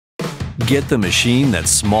Get the machine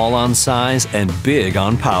that's small on size and big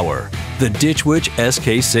on power. The Ditch Witch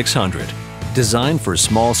SK600. Designed for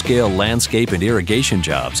small-scale landscape and irrigation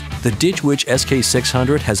jobs, the Ditch Witch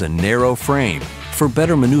SK600 has a narrow frame for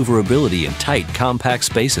better maneuverability in tight, compact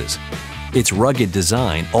spaces. Its rugged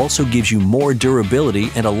design also gives you more durability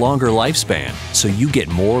and a longer lifespan, so you get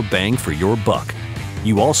more bang for your buck.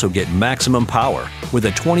 You also get maximum power with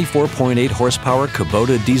a 24.8 horsepower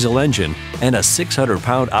Kubota diesel engine and a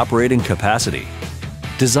 600-pound operating capacity.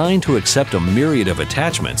 Designed to accept a myriad of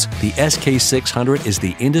attachments, the SK600 is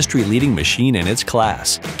the industry-leading machine in its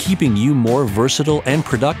class, keeping you more versatile and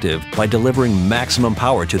productive by delivering maximum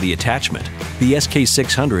power to the attachment. The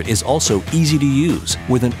SK600 is also easy to use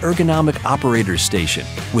with an ergonomic operator station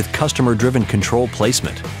with customer-driven control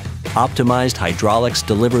placement. Optimized hydraulics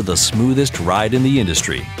deliver the smoothest ride in the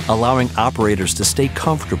industry, allowing operators to stay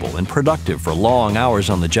comfortable and productive for long hours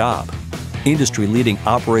on the job. Industry-leading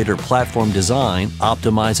operator platform design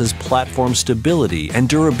optimizes platform stability and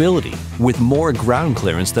durability with more ground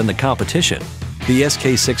clearance than the competition. The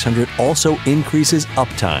SK600 also increases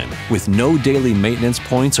uptime with no daily maintenance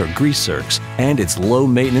points or grease zerks and its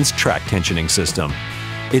low-maintenance track tensioning system.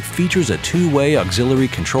 It features a two-way auxiliary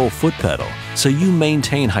control foot pedal, so you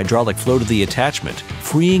maintain hydraulic flow to the attachment,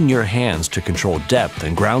 freeing your hands to control depth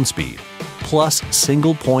and ground speed. Plus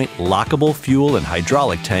single-point lockable fuel and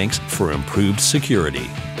hydraulic tanks for improved security.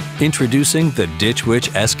 Introducing the Ditch Witch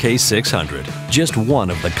SK600, just one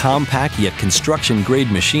of the compact yet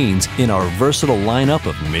construction-grade machines in our versatile lineup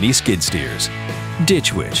of mini skid steers.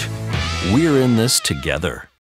 Ditch Witch, we're in this together.